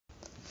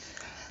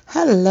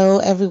Hello,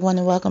 everyone,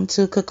 and welcome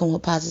to Cooking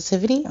with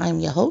Positivity. I'm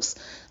your host,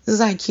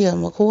 Zykia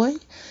McCoy.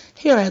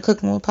 Here at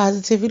Cooking with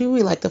Positivity,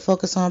 we like to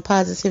focus on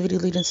positivity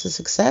leading to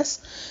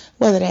success,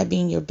 whether that be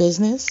in your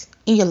business,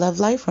 in your love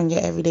life, or in your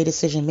everyday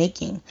decision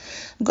making.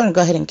 I'm going to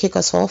go ahead and kick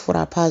us off with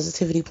our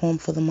positivity poem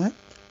for the month.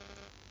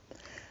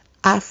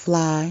 I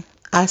fly,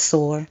 I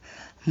soar,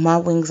 my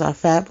wings are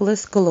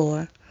fabulous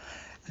galore.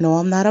 No,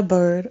 I'm not a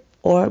bird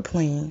or a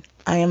plane.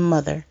 I am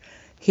mother.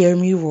 Hear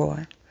me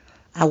roar.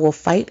 I will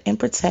fight and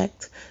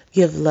protect,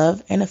 give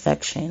love and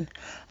affection.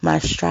 My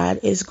stride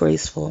is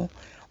graceful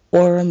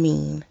or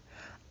mean.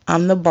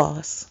 I'm the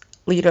boss,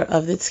 leader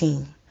of the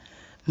team.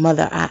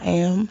 Mother I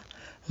am,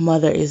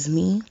 mother is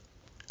me.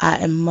 I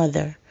am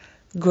mother,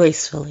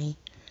 gracefully.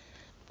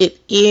 It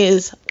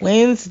is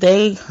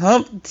Wednesday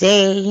hump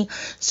day.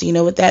 So you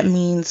know what that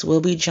means.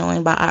 We'll be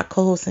joined by our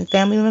co-host and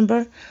family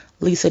member,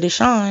 Lisa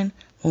Deshawn,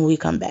 when we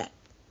come back.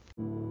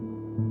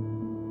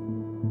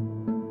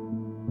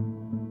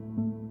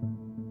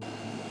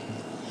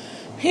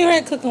 Here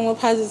at Cooking with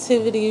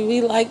Positivity,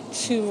 we like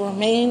to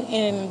remain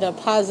in the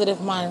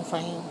positive mind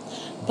frame,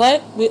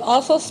 but we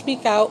also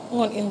speak out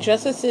on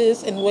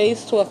injustices and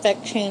ways to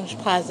affect change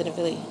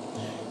positively.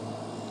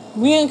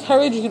 We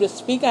encourage you to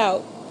speak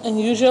out and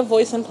use your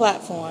voice and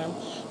platform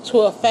to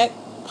affect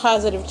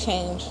positive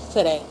change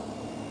today.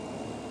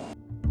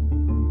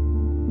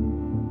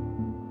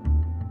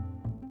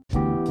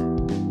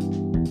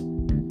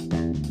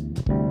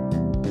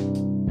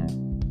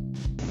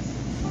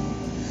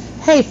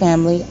 Hey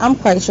family, I'm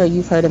quite sure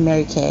you've heard of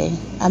Mary Kay.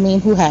 I mean,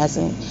 who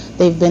hasn't?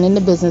 They've been in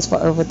the business for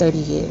over 30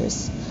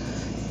 years.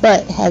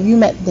 But have you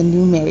met the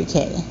new Mary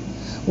Kay?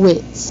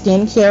 With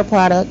skincare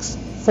products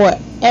for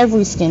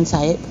every skin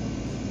type,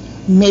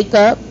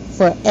 makeup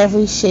for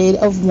every shade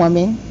of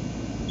woman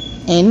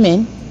and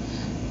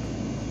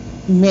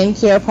men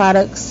care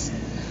products,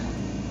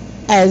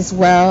 as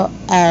well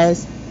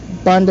as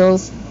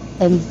bundles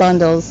and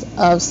bundles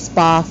of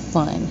spa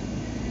fun.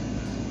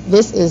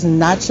 This is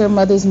not your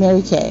mother's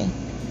Mary Kay.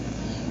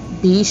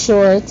 Be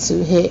sure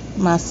to hit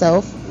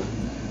myself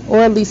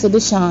or Lisa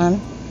Deshawn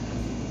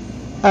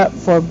up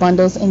for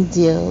bundles and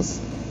deals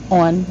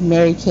on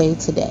Mary Kay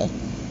today.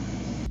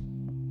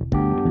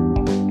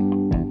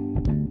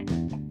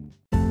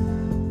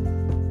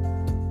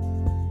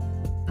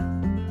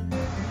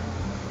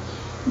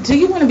 Do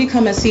you want to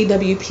become a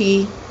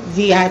CWP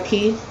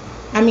VIP?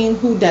 I mean,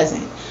 who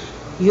doesn't?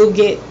 You'll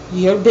get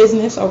your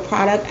business or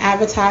product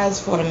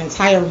advertised for an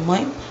entire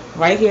month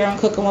right here on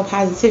Cooking with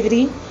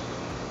Positivity.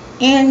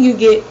 And you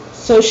get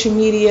social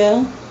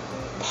media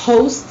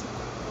post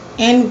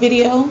and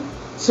video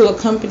to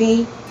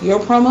accompany your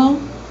promo.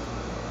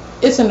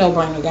 It's a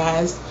no-brainer,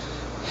 guys.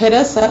 Hit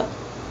us up,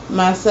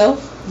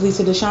 myself,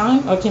 Lisa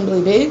Deshawn, or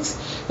Kimberly Biggs,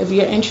 if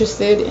you're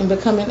interested in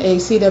becoming a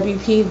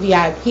CWP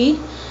VIP,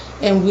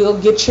 and we'll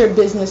get your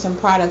business and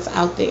products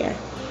out there.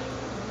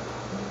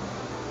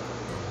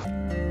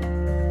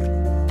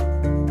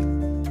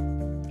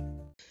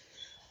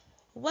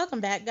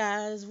 Welcome back,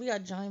 guys. We are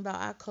joined by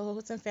our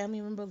co-host and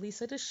family member,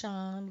 Lisa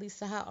Deshawn.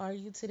 Lisa, how are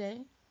you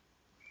today?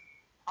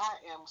 I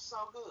am so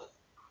good.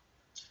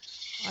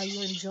 Are you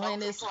No enjoying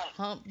this complaint.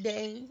 hump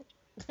day?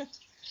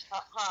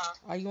 Huh?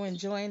 Are you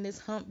enjoying this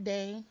hump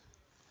day?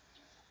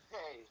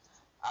 Hey,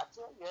 I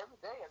tell you, every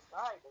day is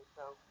Friday,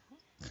 so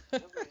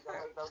it really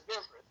don't make no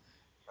difference.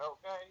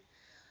 Okay?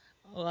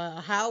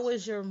 Well, how Yeah.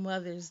 was your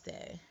Mother's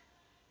Day?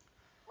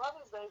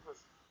 Mother's Day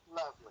was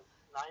lovely,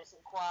 nice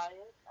and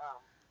quiet.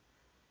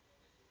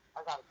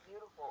 I got a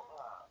beautiful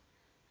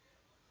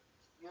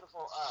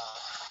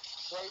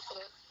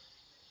bracelet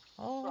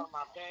Oh, from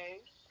my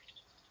babe.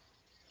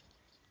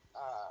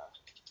 Uh,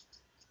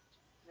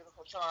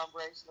 Beautiful charm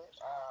bracelet.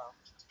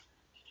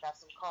 Got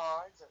some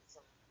cards and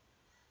some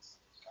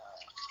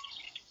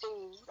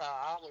food.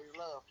 I always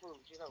love food.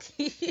 You know,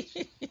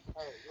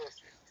 hey,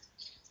 listen.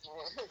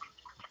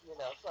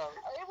 So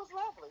it was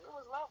lovely. It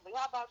was lovely.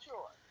 How about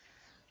yours?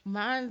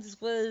 mine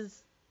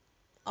was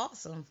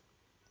awesome.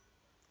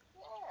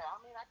 Yeah,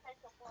 I mean, I can't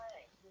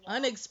complain.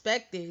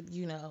 Unexpected,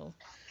 Uh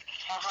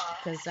huh.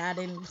 because I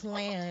didn't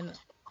plan.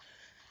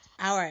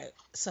 All right,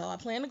 so I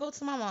plan to go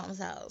to my mom's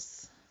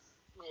house,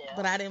 Yeah.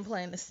 but I didn't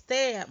plan to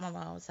stay at my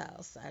mom's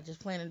house. I just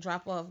plan to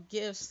drop off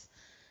gifts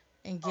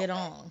and get Okay.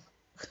 on.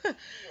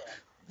 Yeah.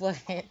 But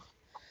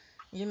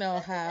you know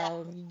That can how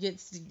happen. you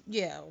get,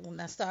 yeah, when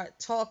I start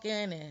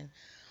talking and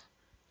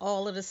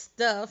all of the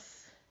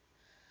stuff,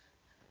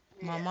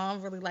 my Yeah.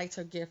 mom really liked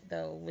her gift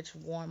though, which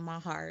warmed my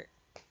heart.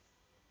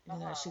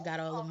 Uh She huh. got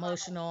all Oh,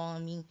 emotional nice.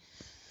 on me,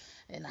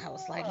 and I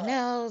was like, Good.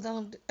 no,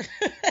 don't.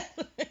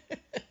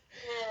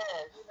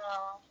 Yeah.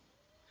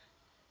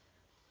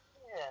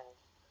 Yeah.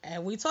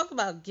 And we talked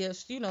about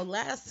gifts,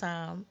 last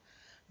time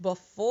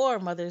before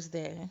Mother's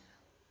Day.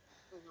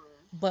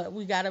 Mhm. But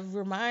we got to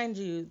remind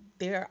you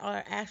there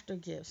are after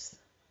gifts.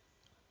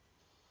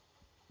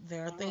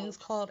 There are Mhm. things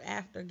called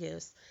after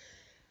gifts.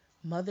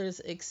 Mothers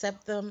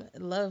accept them,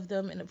 love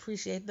them, and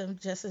appreciate them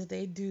just as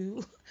they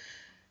do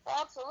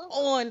Absolutely.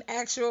 on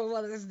actual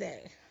Mother's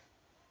Day.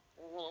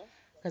 Mhm.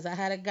 Because I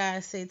had a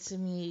guy say to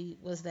me,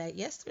 was that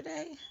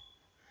yesterday?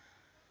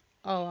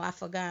 Oh, I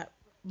forgot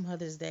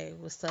Mother's Day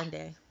was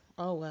Sunday.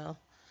 Oh, well.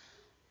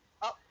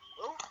 Oh,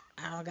 oh,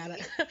 I don't gotta.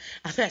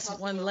 see? He That's must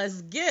one have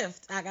less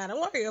gift I gotta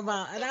worry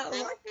about. And been I was real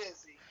like,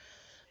 busy.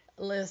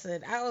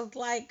 listen, I was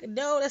like,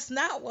 no, that's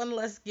not one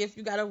less gift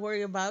you gotta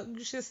worry about.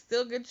 You should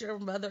still get your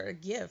mother a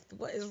gift.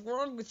 What is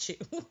wrong with you?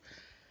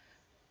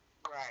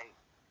 Right,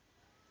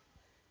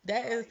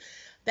 that is right.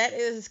 that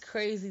is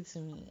crazy to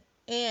me.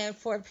 And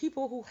for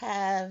people who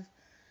have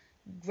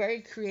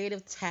very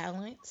creative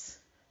talents,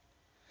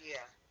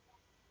 Yeah.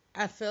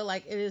 I feel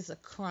like it is a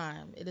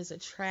crime. It is a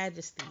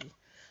tragedy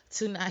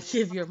to not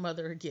give Mhm. your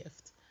mother a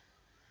gift.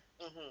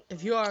 Mhm.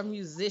 If you are a Mhm.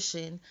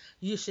 musician,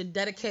 you should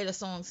dedicate a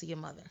song to your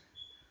mother.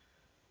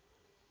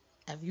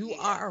 If you Yeah.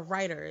 are a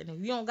writer and if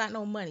you don't got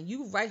no money,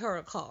 you write her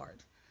a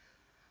card.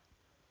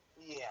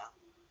 Yeah.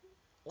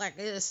 Like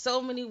there's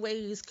so many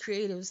ways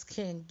creatives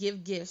can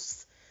give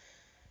gifts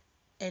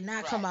and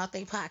not come Right. out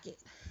their pocket.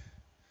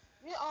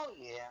 Yeah. Oh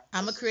yeah.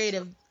 I'm a This is true.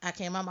 creative. I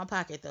came out my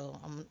pocket though.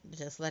 I'm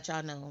just let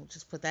y'all know.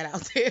 Just put that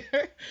out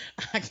there.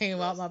 I came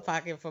out my Listen.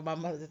 pocket for my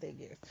Mother's Day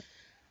gift.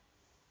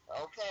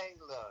 Okay.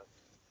 Look.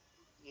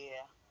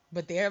 Yeah.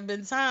 But there have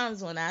been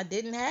times when I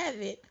didn't have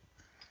it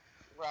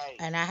Right.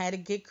 and I had to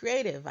get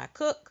creative. I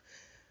cook.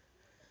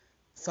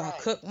 So I Right.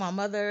 cooked my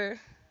mother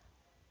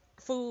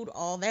food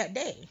all that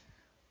day.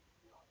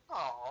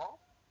 Oh.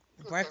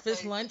 You cook her Breakfast,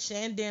 favorite. lunch,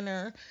 and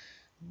dinner,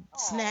 Oh.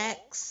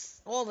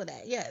 snacks, all of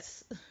that.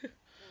 Yes.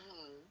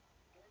 Mhm.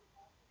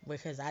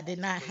 Because I did That's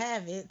not sweet.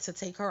 have it to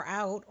take her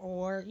out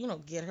or,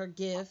 get her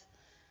gift.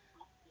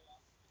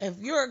 If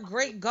you're a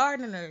great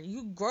gardener,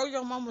 you grow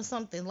your mama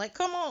something. Like,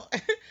 come on.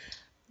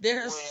 There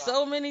are Well.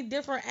 so many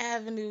different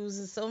avenues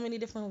and so many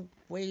different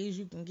ways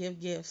you can give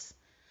gifts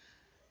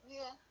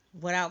Yeah.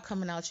 without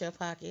coming out your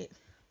pocket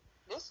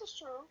This is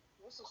true.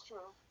 This is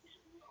true.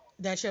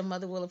 that your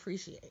mother will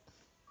appreciate.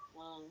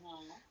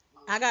 Mhm.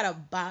 I got Mhm. a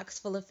box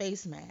full of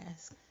face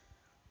masks.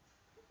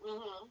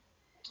 Mhm.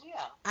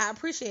 Yeah. I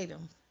appreciate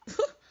them.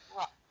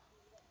 Right.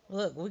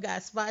 Look, we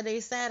got spa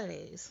day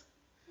Saturdays.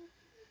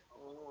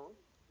 Mhm.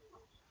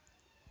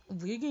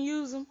 We can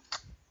use them.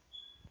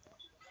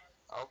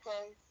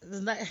 Okay.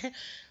 There's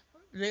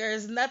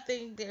not,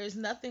 there's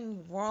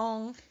nothing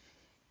wrong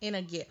in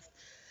a gift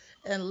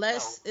No.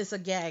 unless it's a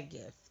gag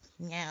gift.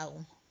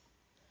 Now,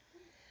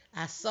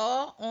 I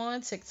saw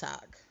on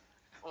TikTok,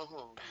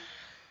 Mhm.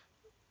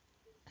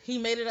 he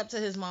made it up to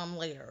his mom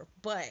later,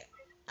 but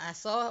I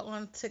saw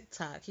on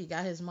TikTok he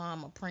got his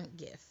mom a print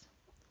gift.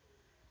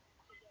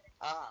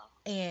 Ah.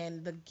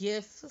 And the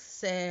gift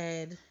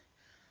said,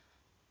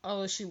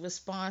 oh, she was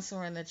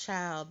sponsoring a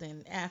child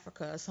in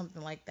Africa or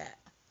something like that.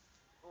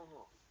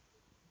 Mhm.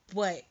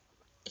 But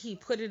he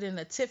put it in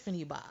a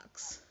Tiffany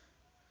box.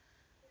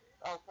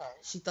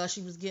 Okay. She thought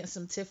she was getting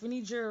some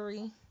Tiffany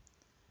jewelry.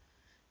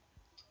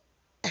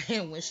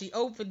 And when Mhm. she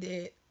opened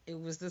it, it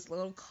was this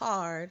little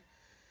card.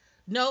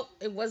 Nope,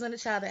 it wasn't a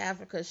child in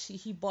Africa.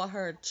 He bought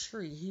her a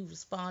tree. He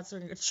was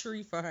sponsoring a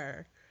tree for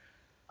her.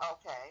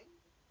 Okay.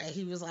 And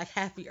he was like,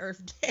 Happy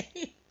Earth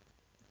Day.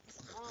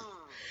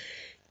 Mm.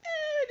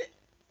 And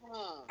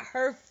Mm.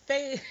 her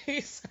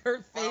face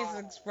Oh.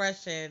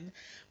 expression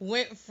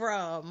went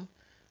from,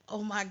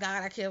 oh my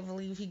God, I can't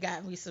believe he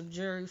got me some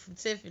jewelry from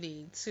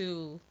Tiffany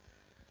to,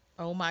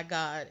 oh my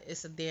God,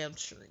 it's a damn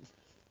tree.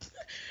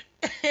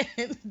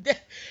 And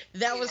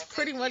that Yeah. was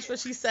pretty much Yeah. what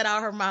she said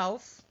out her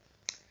mouth.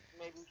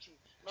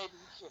 Maybe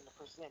he shouldn't have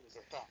presented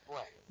it that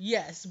way.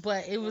 Yes,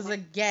 but it You was know. a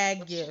gag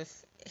But she.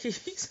 gift.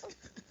 But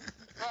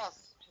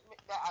that's.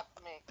 I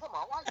mean, come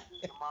on. Why you do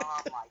your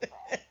mom like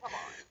that? Come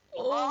on.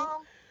 Your Oh,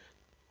 mom.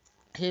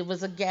 it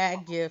was a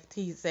gag gift.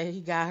 He said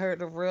he got her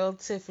the real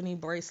Tiffany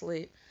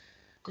bracelet,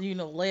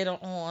 later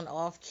on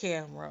off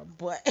camera.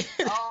 But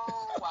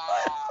Oh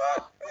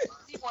wow.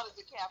 He wanted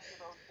to capture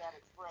that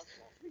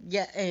expression,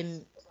 yeah,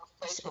 and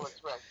the facial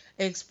expression.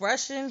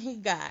 expression he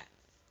got.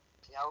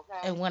 Yeah,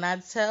 And okay. when I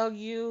tell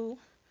you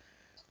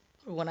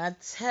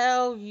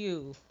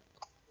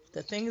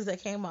the things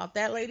that came out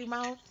that lady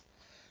mouth,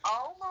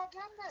 Oh my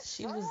goodness,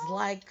 she was girl.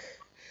 like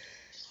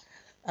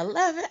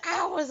 11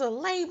 hours of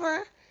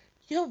labor,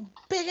 your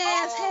big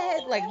ass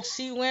head. Like Oh,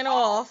 she went oh,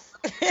 off.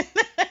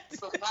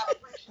 does not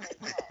appreciate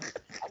that.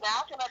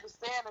 Now I can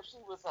understand if she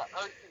was an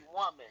earthy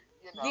woman,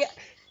 Yeah,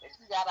 and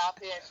she got out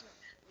there and she,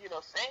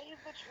 save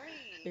the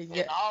trees and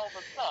yeah. all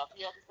the stuff.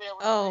 You understand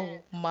what I'm Oh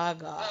saying? my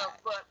God.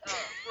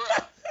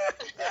 Bruh,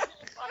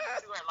 why you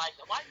do her like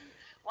that? Why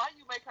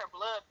you make her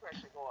blood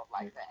pressure go up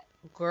like that?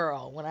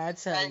 Girl, when I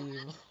tell Okay.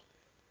 you,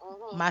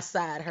 Mhm. my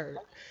side hurt.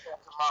 That's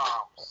just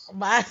moms.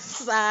 My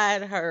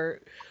side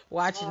hurt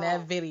watching that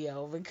Mm.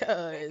 video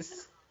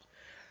because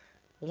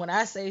when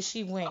I say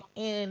she went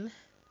in,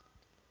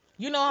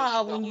 you know There how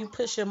she go. when you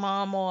push your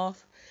mom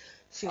off,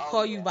 she'll Oh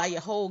call you yeah. by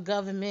your whole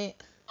government.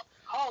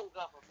 Whole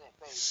government.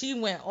 baby. She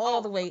went all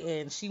Oh, the way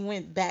in. She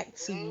went back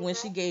to when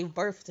she mhm. gave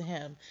birth to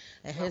him,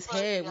 and Your his first,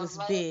 head your was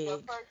last, your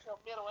big. first, your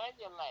middle, and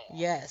your last.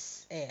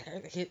 Yes,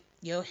 and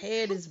your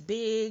head is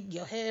big.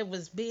 Your head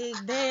was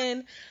big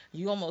then.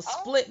 You almost Oh,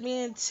 split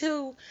me in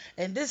two,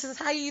 and this is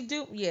how you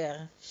do.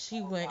 Yeah,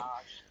 she oh went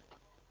gosh.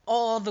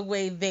 all the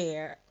way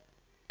there,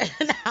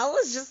 and I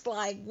was just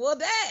like, well,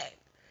 Dad,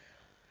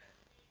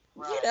 you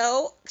Right.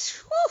 know,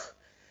 whew,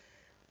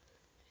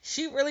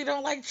 she really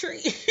don't like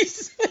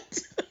trees.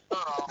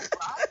 Girl,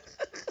 I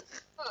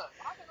look,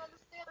 I can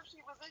understand if she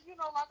was,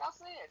 like I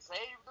said,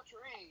 save the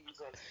trees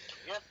and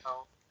you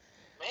know,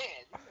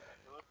 man,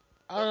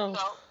 but Oh,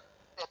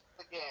 that's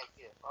the gag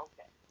gift.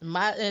 Okay,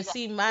 and we got.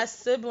 see, my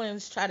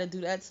siblings try to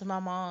do that to my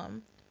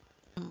mom.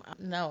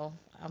 No,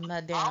 I'm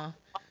not I down.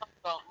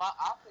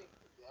 I think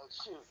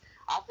shoot,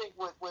 I think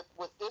what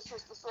this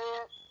sister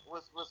said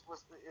was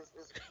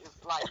is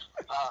like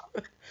uh,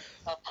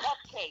 a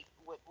cupcake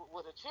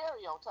with a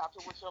cherry on top to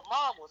what your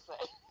mom would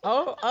say.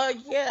 Oh,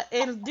 yeah,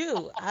 and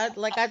do I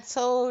like I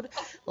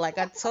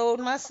told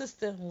my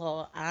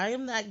sister-in-law, I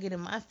am not getting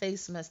my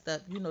face messed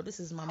up. You know, this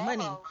is my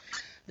money. Hello.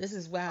 This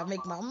is where I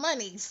make Uh-huh. my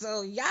money.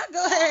 So y'all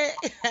go I,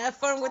 ahead, have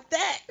fun with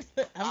that.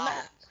 I'm I not,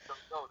 was just gonna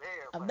go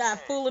there, I'm but not hey.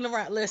 fooling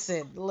around.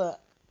 Listen, look,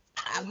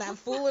 I'm not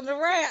fooling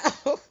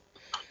around.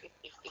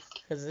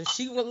 Cause if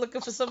she was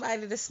looking for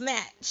somebody to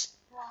snatch,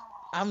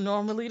 I'm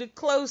normally the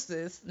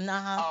closest.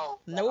 Nah, Oh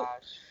nope,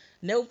 gosh.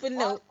 nope, and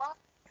Why nope. why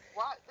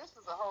why this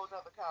is a whole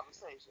nother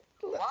conversation.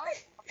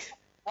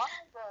 Why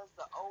does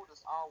the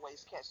oldest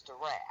always catch the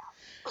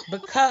wrath?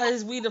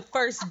 Because we the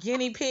first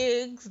guinea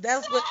pigs.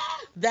 That's what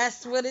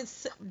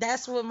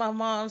my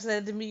mom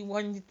said to me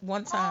one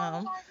Oh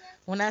time my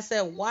when I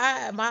said, goodness. why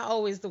am I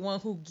always the one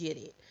who get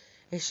it?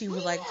 And she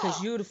was like, because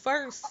Yeah. you the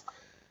first.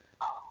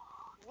 Oh,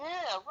 yeah,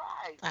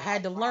 right, I had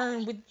right, to right.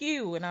 learn with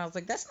you. And I was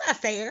like, that's not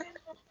fair.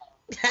 Yeah.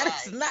 That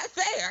is Right. not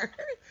fair.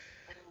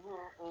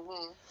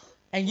 Mhm.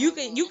 And you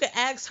Mhm. can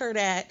ask her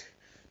that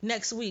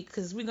next week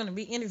because we're gonna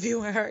be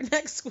interviewing her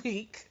next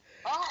week.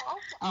 Oh,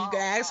 okay. You can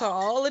Oh, ask her wow.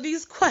 all of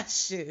these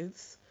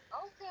questions.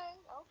 Okay,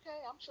 okay.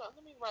 I'm sure.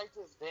 Let me write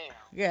this down.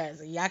 Yes,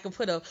 and y'all can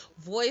put a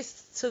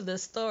voice to the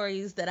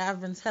stories that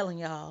I've been telling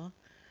y'all.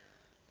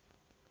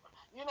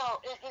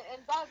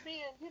 And by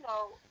being, and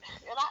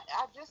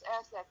I just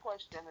asked that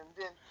question, and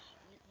then,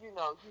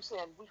 you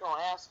saying we're going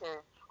to ask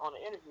her on the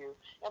interview.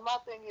 And my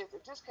thing is,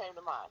 it just came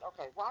to mind.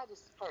 Okay, why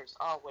does the first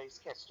always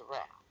catch the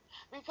wrath?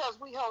 Because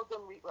we hold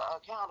them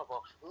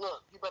accountable.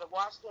 Look, you better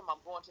watch them. I'm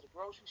going to the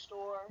grocery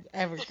store.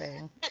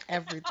 Everything,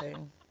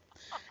 everything,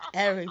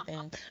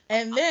 everything.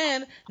 And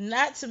then,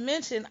 not to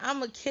mention,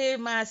 I'm a kid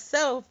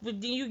myself,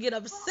 but then you get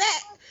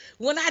upset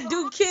when I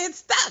do kid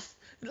stuff.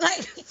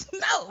 Like,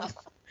 no,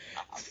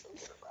 I'm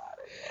thinking about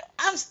it.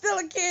 I'm still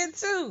a kid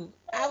too.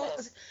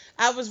 Yes.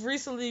 I was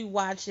recently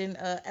watching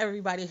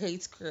Everybody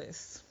Hates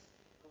Chris,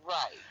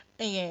 Right.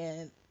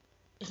 and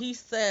he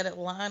said a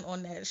line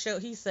on that show.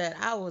 He said,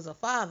 I was a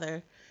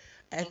father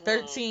at Mhm.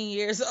 13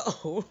 years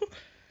old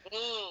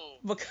Mm.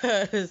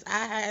 because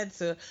I had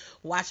to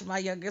watch my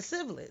younger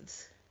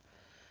siblings.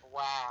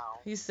 Wow.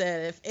 He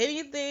said, if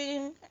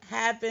anything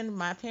happened,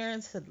 my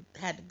parents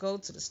had to go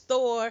to the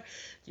store,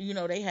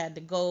 they had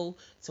to go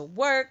to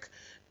work.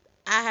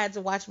 I had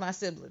to watch my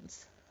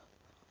siblings.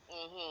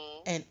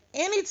 Mhm. And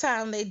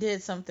anytime they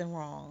did something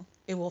wrong,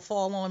 it will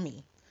fall on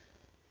me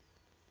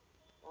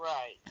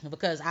Right.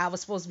 because I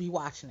was supposed to be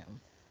watching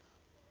them.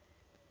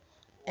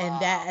 Wow.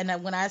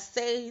 When I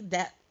say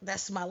that,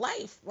 that's my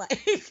life.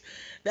 Like,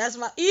 that's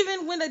my,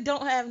 even when it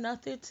don't have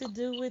nothing to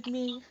do with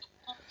me,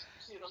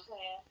 See what I'm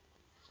saying?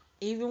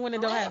 even when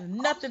it don't Girl, have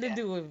nothing to yeah.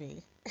 do with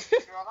me.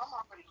 Girl, I'm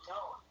already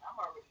knowing. I'm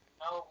already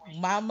knowing.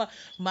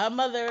 My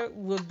mother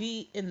would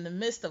be in the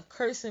midst of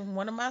cursing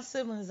one of my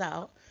siblings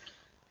out,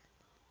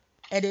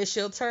 and then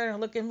she'll turn and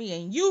look at me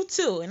and you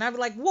too, and I'd be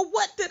like, well,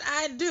 what did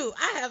I do?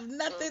 I have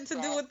nothing to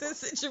do with Exactly. this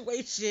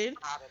situation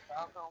Not a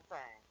doggone thing.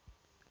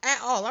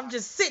 at all. I'm Not.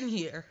 just sitting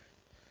here,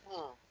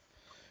 Hmm.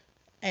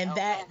 and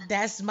Okay.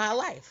 that's my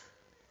life.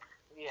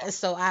 Yeah. And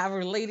so I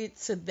related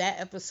to that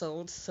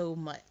episode so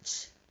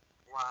much.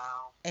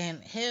 Wow.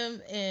 And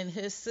him and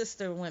his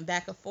sister went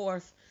back and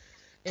forth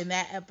in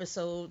that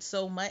episode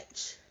so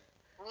much.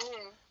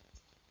 Hmm.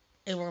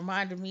 It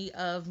reminded me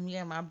of me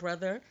and my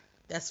brother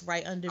that's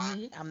right under Uh,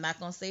 me. I'm not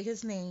gonna say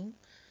his name,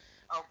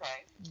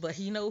 okay. but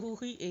he know who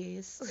he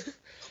is.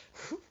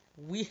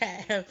 we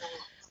have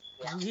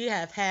Yeah. we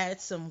have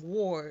had some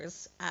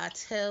wars, I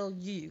tell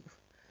you.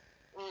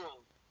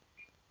 Mm.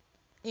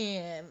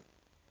 And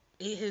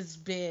it has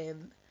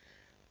been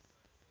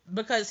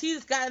because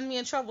he's gotten me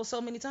in trouble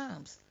so many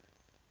times.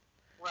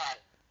 Right.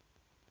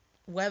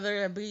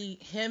 Whether it be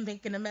him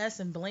making a mess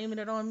and blaming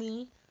it on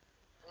me,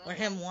 or Hmm.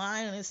 him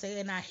lying and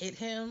saying I hit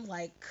him.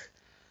 Like,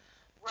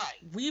 Right.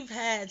 we've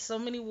had so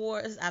many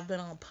wars. I've been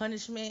on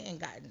punishment and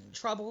gotten in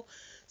trouble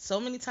so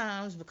many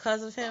times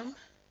because of him.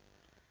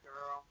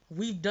 Girl.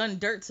 We've done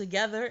dirt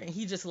together and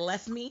he just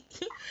left me.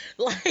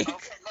 Like,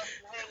 Okay. Left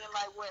you hanging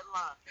like wet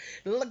laundry.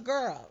 Little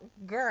girl,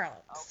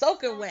 Okay,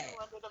 soaking threw wet. you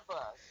under the bus.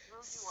 Threw you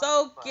under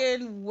the bus.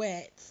 Soaking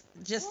wet.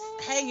 Just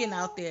hanging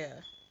out Ooh,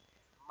 there.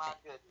 my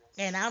goodness.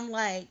 And I'm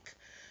like,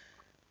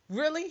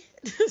 really?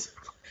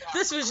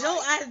 This was your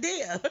Right.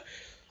 idea.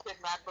 Could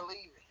not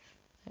believe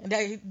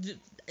it.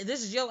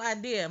 This is your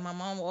idea. My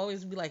mom will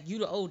always be like, you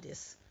the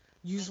oldest.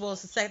 You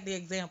supposed to set the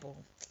example.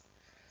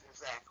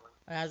 Exactly.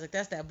 And I was like,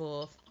 that's that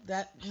bull.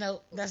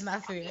 No, that's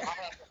not fair. I had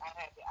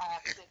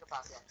to think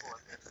about that for a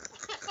minute.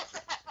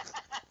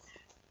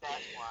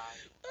 That's why.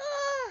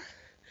 Ah.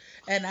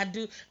 I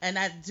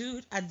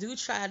do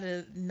try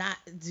to not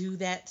do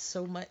that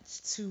so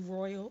much to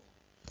Royal,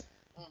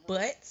 Mm-hmm.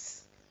 but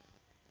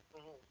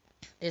Mm-hmm.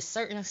 it's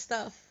certain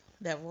stuff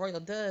that Royal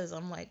does.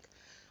 I'm like,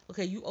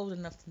 okay, you old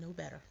enough to know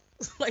better.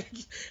 Like,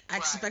 I Right.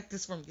 expect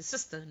this from your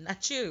sister,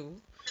 not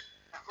you.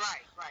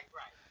 Right.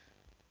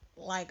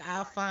 Like,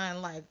 I'll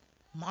find like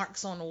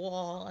marks on the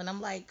wall, and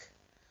I'm like,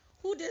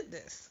 who did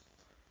this?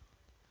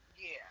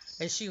 Yes.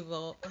 And she'll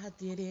go, I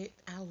did it.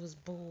 I was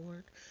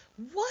bored.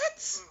 What?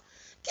 Mm.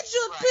 Get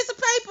you a Right. piece of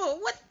paper.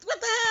 What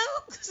the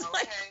hell? It's Okay.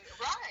 like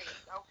Right.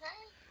 Okay.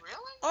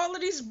 Really? all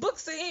of these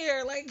books in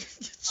here. Like,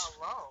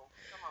 Hello.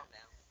 Come on now.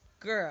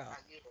 girl, I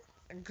get it.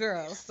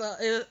 girl. Yeah. So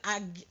I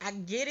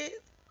get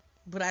it,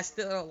 but I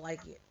still don't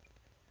like it.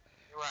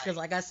 Because, Right.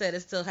 like I said,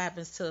 it still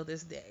happens till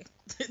this day.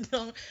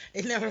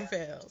 It never Yeah.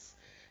 fails.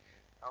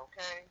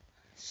 Okay.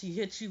 She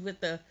hits you with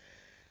the,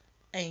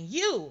 and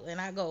you,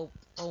 and I go,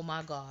 oh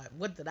my God,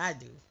 what did I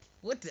do?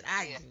 What did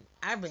I Yeah. do?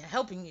 I've been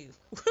helping you.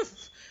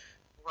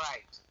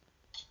 Right.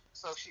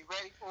 So she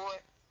ready for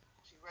it?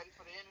 She ready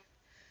for the interview?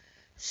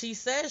 She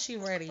said she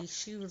ready.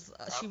 She was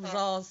Okay.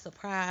 all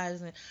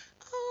surprised and,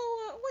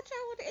 oh, what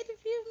y'all want to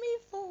interview me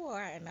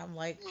for? And I'm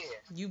like, Yeah.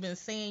 you've been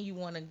saying you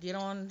want to get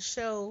on the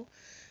show,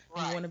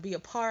 you Right. want to be a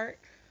part,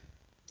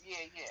 Yeah.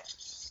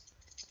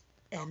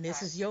 and this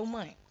Okay. is your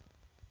month.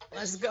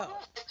 Let's go.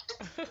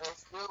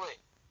 Let's do it.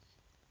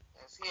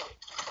 Let's hit it.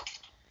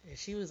 And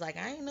she was like,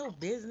 I ain't no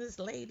business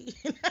lady.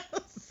 And I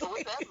was So what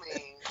like, that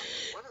mean?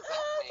 What does I that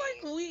was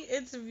mean? like, we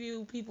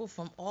interview people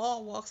from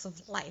all walks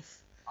of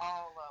life,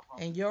 All of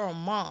them. and you're a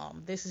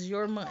mom. This is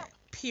your month.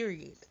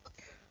 Period.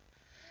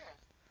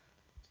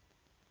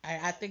 Yeah.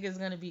 I think it's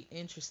gonna be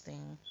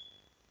interesting,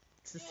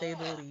 to say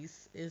the Yeah.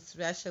 least,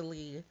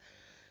 especially,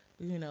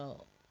 you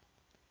know,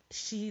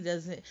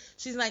 she's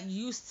not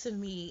used to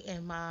me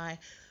in my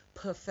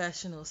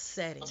professional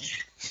setting.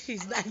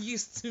 She's not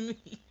used to me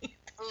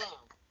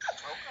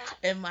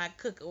Okay. in my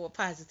cooking with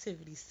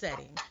positivity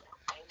setting. Ain't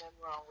nothing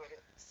wrong with it.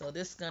 So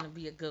this is gonna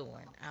be a good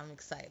one. I'm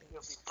excited.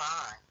 You'll be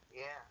fine.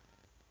 Yeah.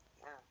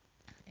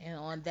 And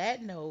on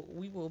that note,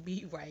 we will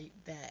be right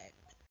back.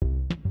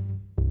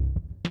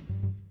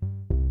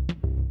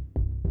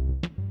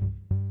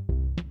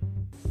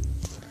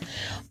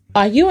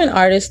 Are you an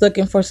artist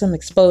looking for some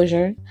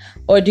exposure?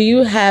 Or do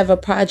you have a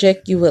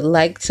project you would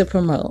like to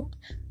promote?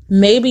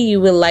 Maybe you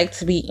would like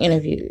to be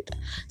interviewed.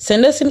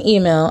 Send us an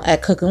email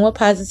at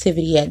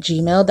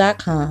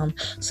cookingwithpositivity@gmail.com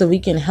so we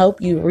can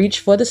help you reach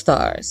for the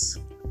stars.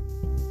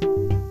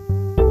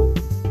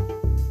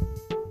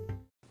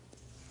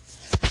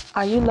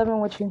 Are you loving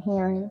what you're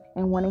hearing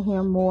and want to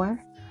hear more?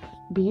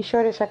 Be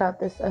sure to check out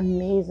this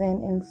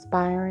amazing,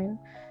 inspiring,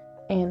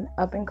 and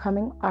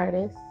up-and-coming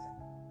artist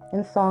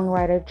and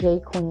songwriter, J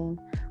Queen.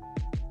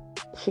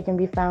 She can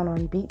be found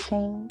on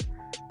BeatChain,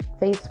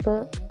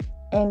 Facebook,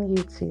 and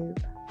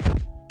YouTube.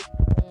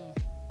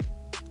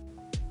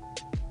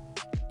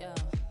 Yeah,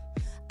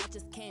 I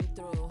just came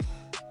through.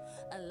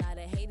 A lot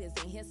of haters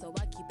in here, so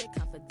I keep it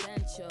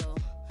confidential.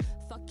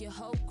 Fuck your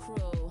whole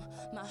crew,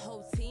 my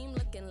whole team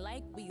looking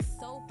like we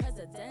so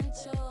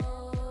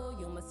presidential.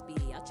 You must be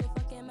out your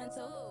fucking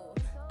mental.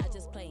 I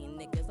just play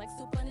niggas like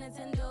Super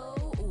Nintendo.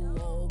 Ooh,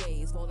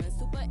 always rolling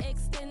super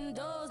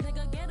extendos.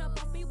 Nigga, get up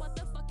off me, what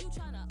the fuck you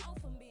tryna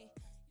offer me?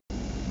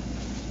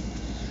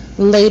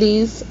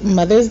 Ladies,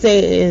 Mother's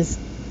Day is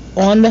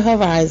on the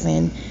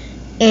horizon,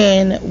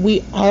 and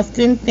we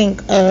often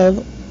think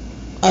of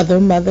other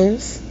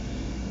mothers,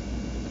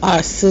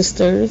 our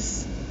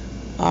sisters,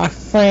 our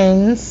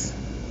friends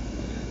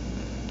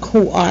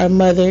who are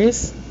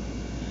mothers.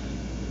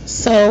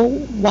 So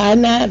why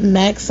not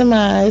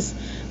maximize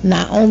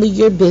not only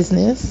your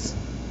business,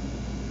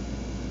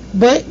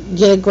 but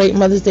get a great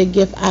Mother's Day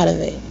gift out of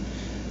it?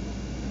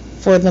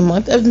 For the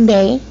month of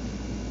May,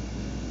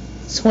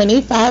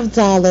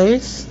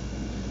 $25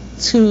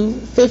 to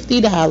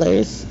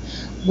 $50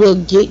 will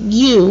get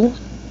you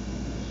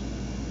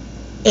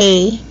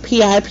a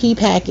PIP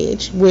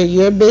package where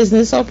your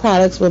business or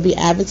products will be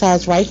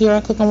advertised right here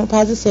on Cooking with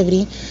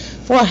Positivity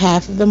for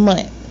half of the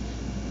month.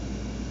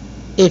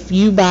 If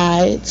you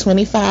buy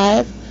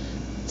 $25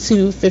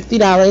 to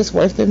 $50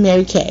 worth of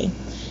Mary Kay,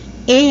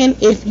 and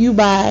if you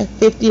buy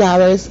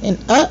 $50 and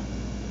up,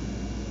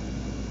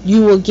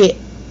 you will get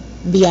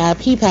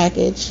VIP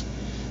package.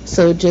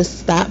 So just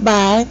stop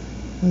by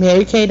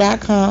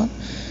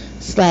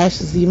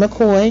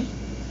marykay.com/ZMcCoy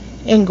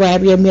and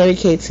grab your Mary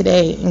Kay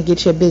today and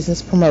get your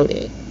business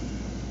promoted.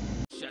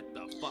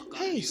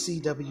 Hey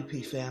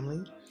CWP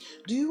family,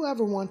 Do you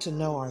ever want to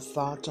know our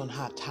thoughts on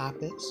hot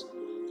topics,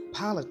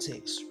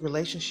 politics,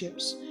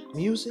 relationships,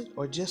 music,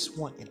 or just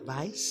want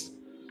advice?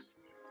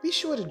 Be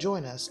sure to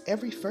join us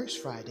every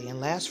first Friday and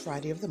last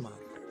Friday of the month,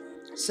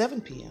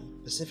 7 p.m.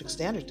 Pacific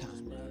Standard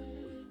Time,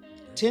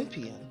 10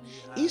 p.m.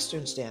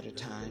 Eastern Standard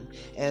Time,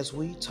 as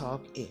we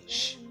talk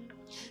ish.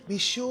 Be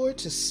sure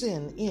to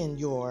send in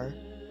your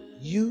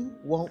 "You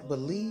Won't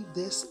Believe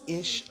This"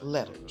 ish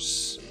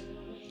letters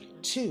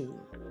to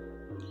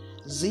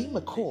Z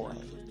McCoy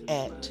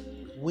at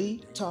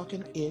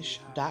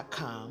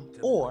wetalkingish.com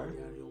or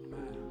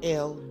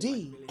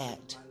LD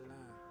at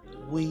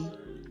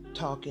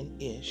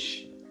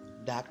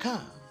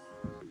wetalkingish.com.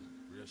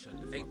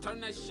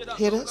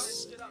 Hit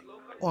us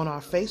on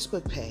our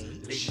Facebook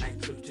page,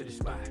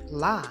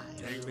 live,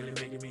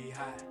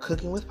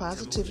 Cooking with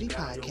Positivity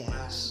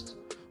podcast,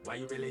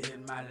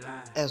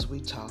 as we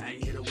talk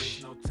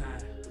ish.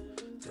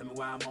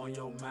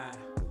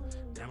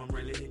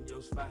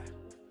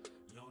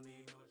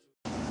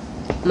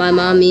 My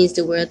mom means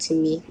the world to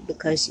me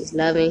because she's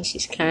loving,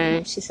 she's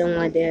kind, she's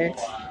someone there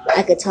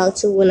I could talk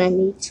to when I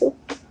need to.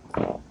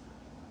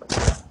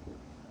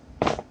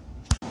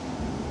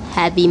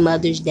 Happy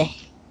Mother's Day.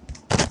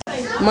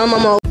 My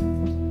mama.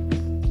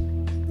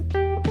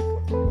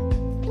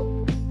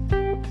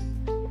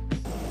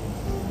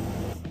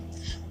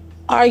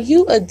 Are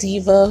you a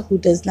diva who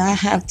does not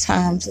have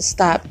time to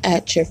stop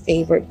at your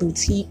favorite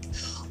boutique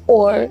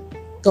or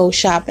go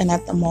shopping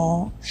at the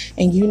mall,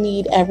 and you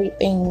need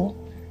everything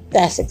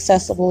that's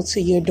accessible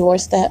to your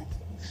doorstep?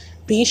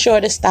 Be sure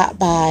to stop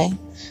by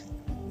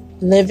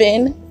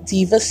Living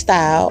Diva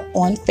Style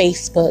on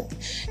Facebook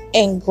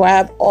and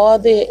grab all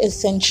the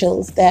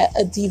essentials that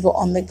a diva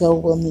on the go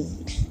will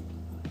need.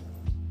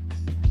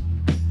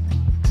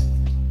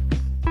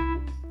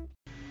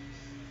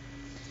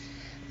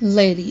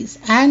 Ladies,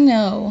 I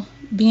know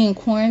being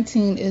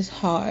quarantined is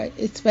hard,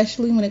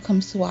 especially when it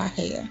comes to our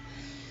hair.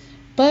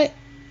 But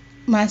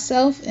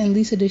myself and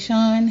Lisa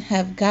Deshawn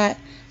have got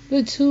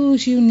the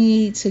tools you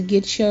need to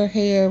get your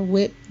hair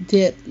whipped,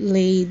 dipped,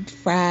 laid,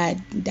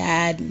 fried,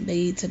 dyed, and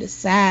laid to the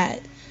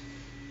side.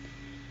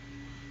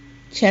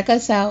 Check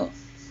us out,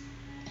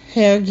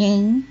 Hair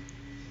Game,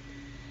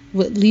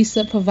 with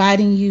Lisa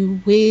providing you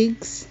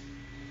wigs,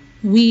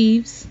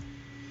 weaves,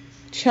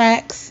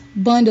 tracks,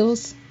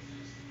 bundles,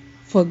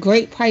 for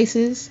great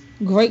prices,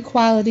 great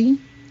quality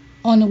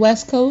on the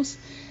West Coast,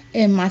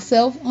 and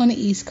myself on the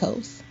East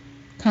Coast.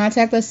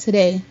 Contact us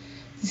today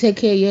to take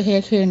care of your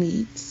hair care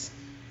needs.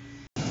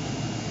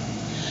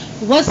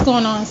 What's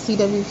going on,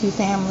 CWP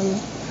family?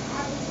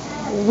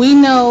 We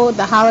know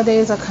the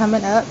holidays are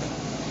coming up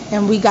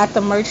and we got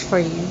the merch for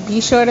you.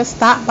 Be sure to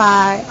stop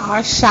by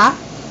our shop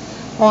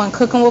on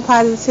Cooking with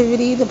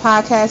Positivity, the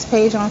podcast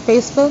page on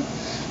Facebook,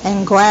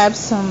 and grab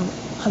some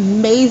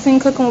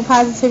amazing Cooking with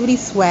Positivity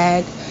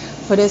swag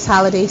for this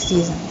holiday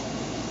season.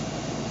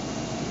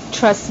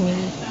 Trust me,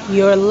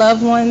 your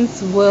loved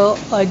ones will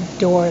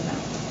adore them.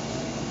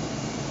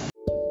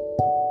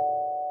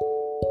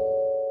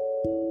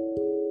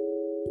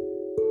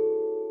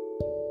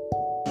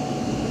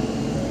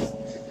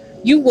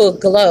 You will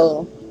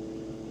glow.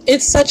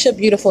 It's such a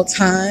beautiful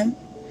time.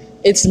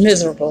 It's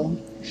miserable.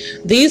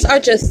 These are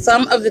just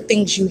some of the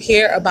things you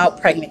hear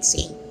about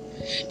pregnancy.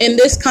 In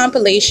this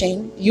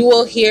compilation, you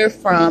will hear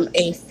from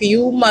a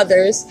few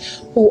mothers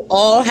who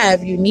all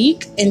have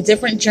unique and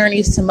different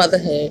journeys to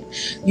motherhood.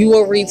 You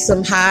will read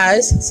some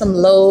highs, some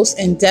lows,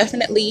 and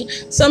definitely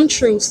some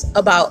truths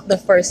about the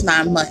first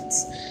 9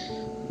 months.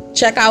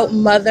 Check out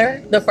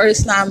Mother, the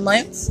First 9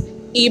 Months,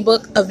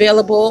 ebook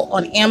available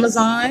on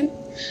Amazon,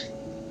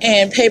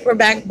 and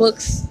paperback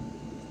books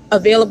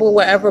available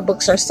wherever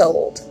books are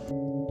sold.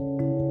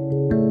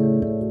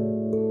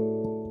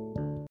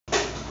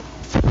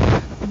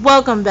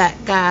 Welcome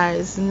back,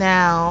 guys.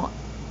 Now,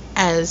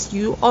 as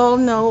you all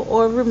know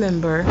or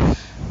remember,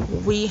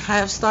 we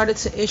have started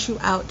to issue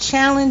out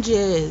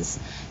challenges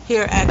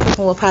here at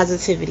Cooking with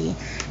Positivity.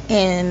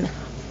 And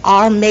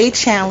our May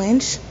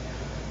challenge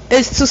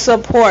is to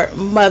support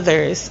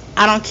mothers.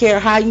 I don't care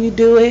how you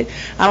do it.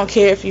 I don't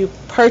care if you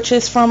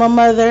purchase from a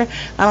mother.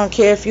 I don't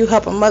care if you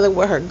help a mother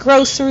with her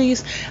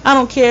groceries. I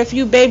don't care if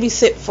you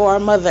babysit for a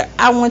mother.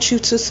 I want you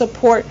to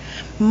support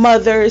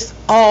mothers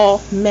all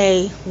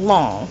May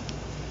long.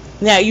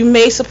 Now, you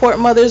may support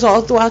mothers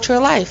all throughout your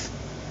life,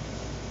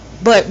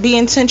 but be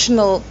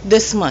intentional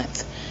this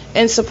month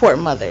and support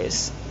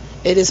mothers.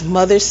 It is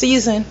mother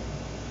season,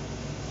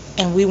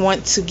 and we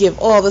want to give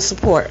all the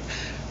support.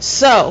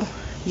 So,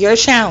 your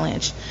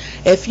challenge: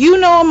 if you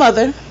know a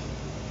mother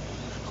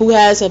who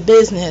has a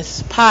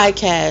business,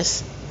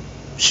 podcast,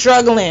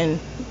 struggling,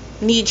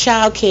 need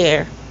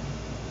childcare,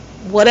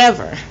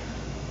 whatever,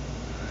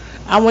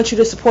 I want you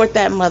to support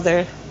that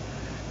mother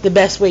the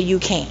best way you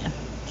can.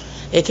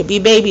 It could be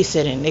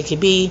babysitting. It could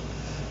be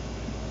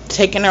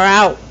taking her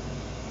out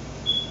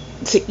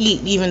to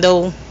eat, even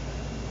though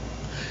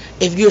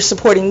if you're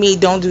supporting me,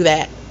 don't do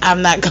that.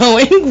 I'm not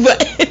going.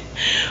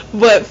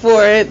 But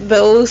for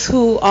those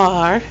who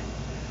are,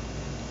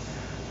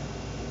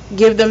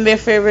 give them their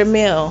favorite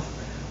meal.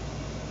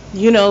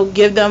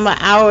 Give them an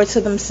hour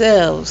to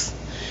themselves.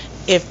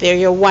 If they're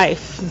your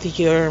wife,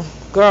 your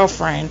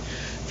girlfriend,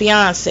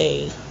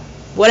 fiance,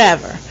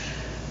 whatever.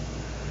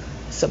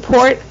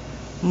 Support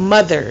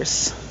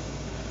mothers.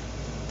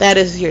 That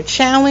is your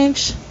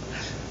challenge.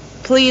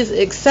 Please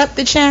accept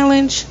the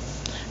challenge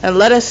and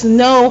let us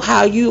know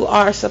how you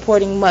are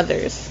supporting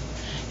mothers.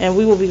 And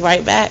we will be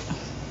right back.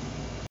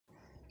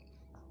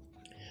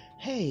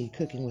 Hey,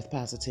 Cooking with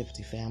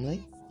Positivity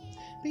family.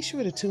 Be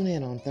sure to tune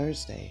in on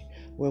Thursday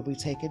where we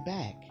take it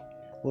back.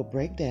 We'll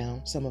break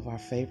down some of our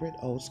favorite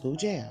old school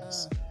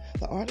jams,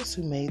 the artists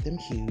who made them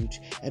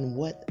huge, and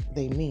what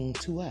they mean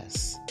to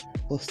us,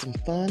 with some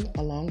fun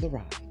along the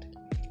ride.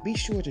 Be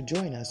sure to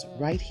join us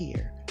right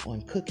here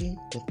on Cooking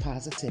with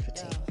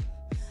Positivity.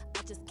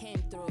 I just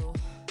came through.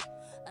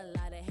 A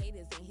lot of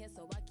haters in here,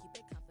 so I keep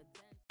it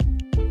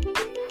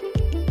confidential.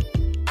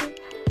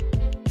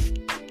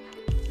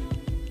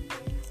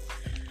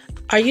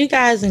 Are you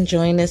guys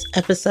enjoying this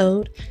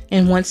episode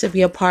and want to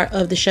be a part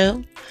of the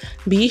show?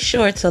 Be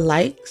sure to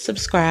like,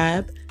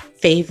 subscribe,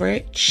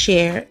 favorite,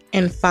 share,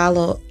 and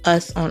follow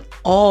us on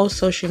all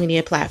social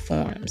media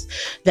platforms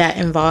that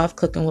involve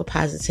Cooking with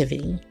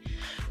Positivity.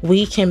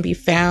 We can be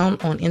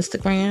found on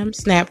Instagram,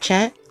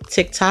 Snapchat,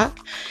 TikTok,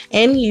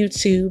 and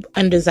YouTube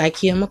under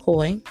Zykia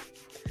McCoy.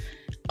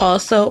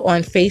 Also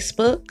on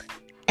Facebook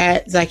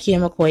at Zykia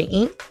McCoy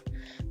Inc.,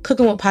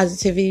 Cooking with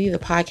Positivity, the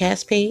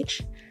podcast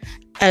page,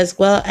 as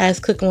well as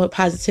Cooking with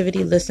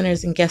Positivity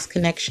Listeners and Guest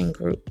Connection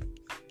Group,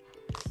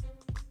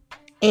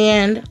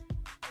 and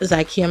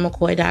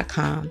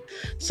ZykiaMcCoy.com.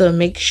 So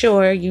make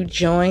sure you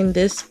join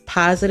this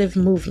positive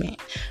movement.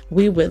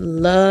 We would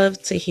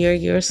love to hear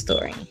your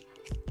story.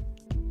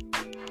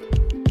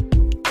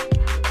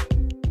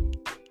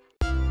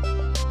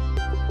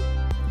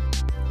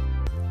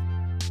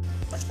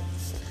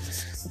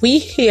 We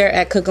here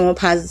at Cooking with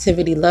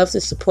Positivity love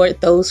to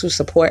support those who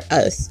support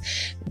us.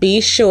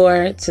 Be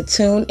sure to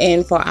tune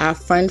in for our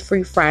Fun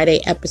Free Friday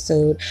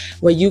episode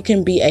where you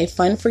can be a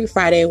Fun Free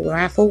Friday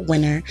raffle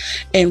winner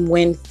and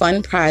win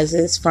fun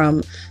prizes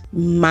from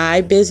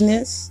my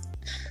business,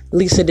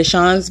 Lisa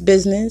Deshawn's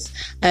business,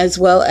 as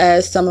well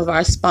as some of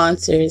our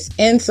sponsors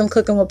and some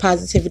Cooking with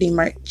Positivity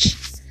merch.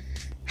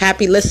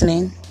 Happy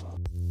listening.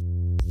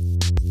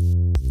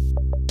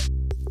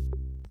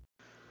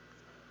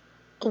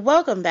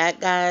 Welcome back,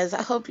 guys.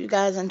 I hope you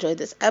guys enjoyed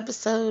this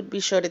episode. Be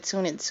sure to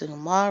tune in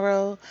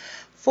tomorrow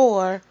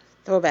for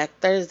Throwback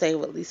Thursday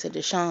with Lisa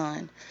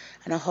Deshawn.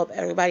 And I hope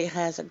everybody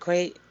has a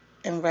great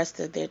and rest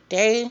of their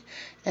day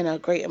and a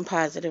great and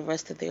positive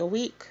rest of their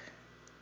week.